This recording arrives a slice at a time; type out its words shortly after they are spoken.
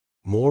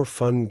More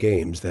fun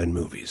games than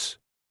movies.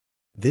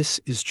 This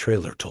is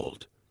Trailer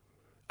Told,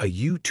 a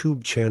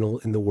YouTube channel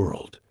in the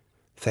world.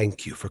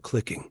 Thank you for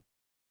clicking.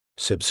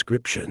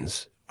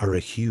 Subscriptions are a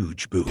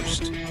huge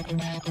boost.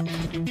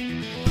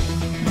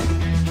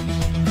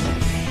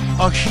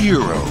 A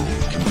hero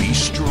can be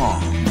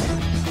strong.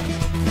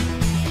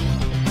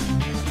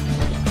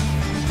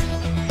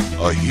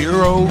 A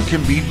hero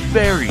can be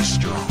very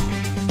strong.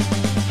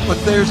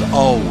 But there's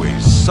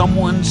always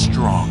someone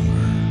stronger.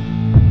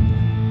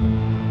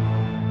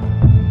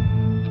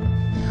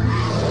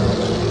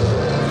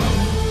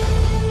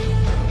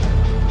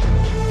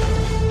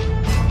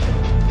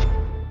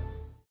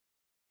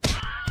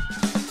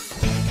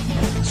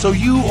 So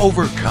you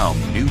overcome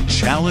new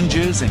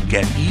challenges and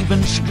get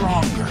even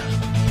stronger,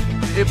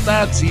 if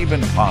that's even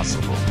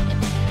possible.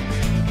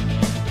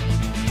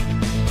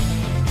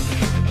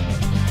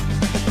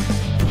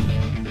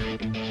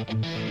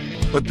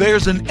 But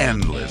there's an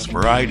endless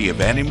variety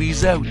of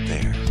enemies out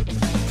there.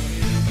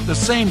 The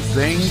same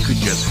thing could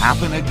just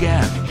happen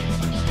again,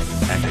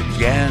 and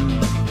again,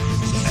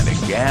 and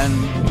again,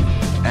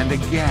 and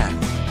again,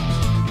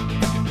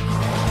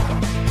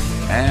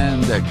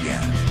 and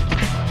again.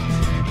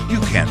 You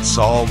can't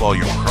solve all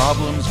your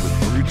problems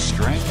with brute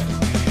strength.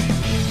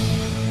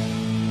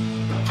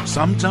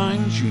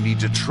 Sometimes you need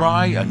to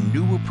try a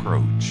new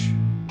approach.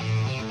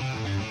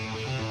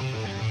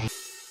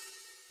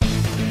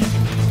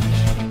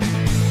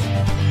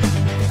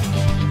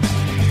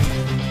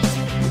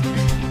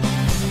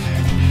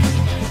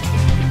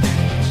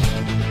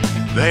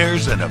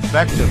 There's an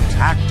effective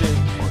tactic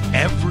for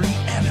every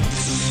enemy.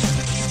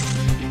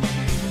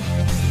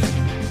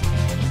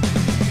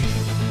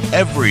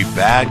 Every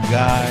bad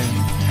guy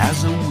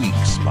has a weak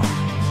spot.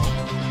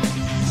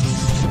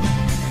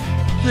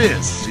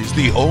 This is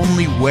the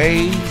only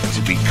way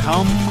to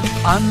become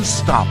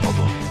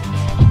unstoppable.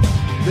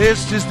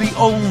 This is the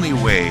only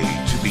way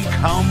to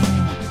become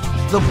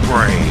the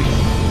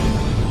brave.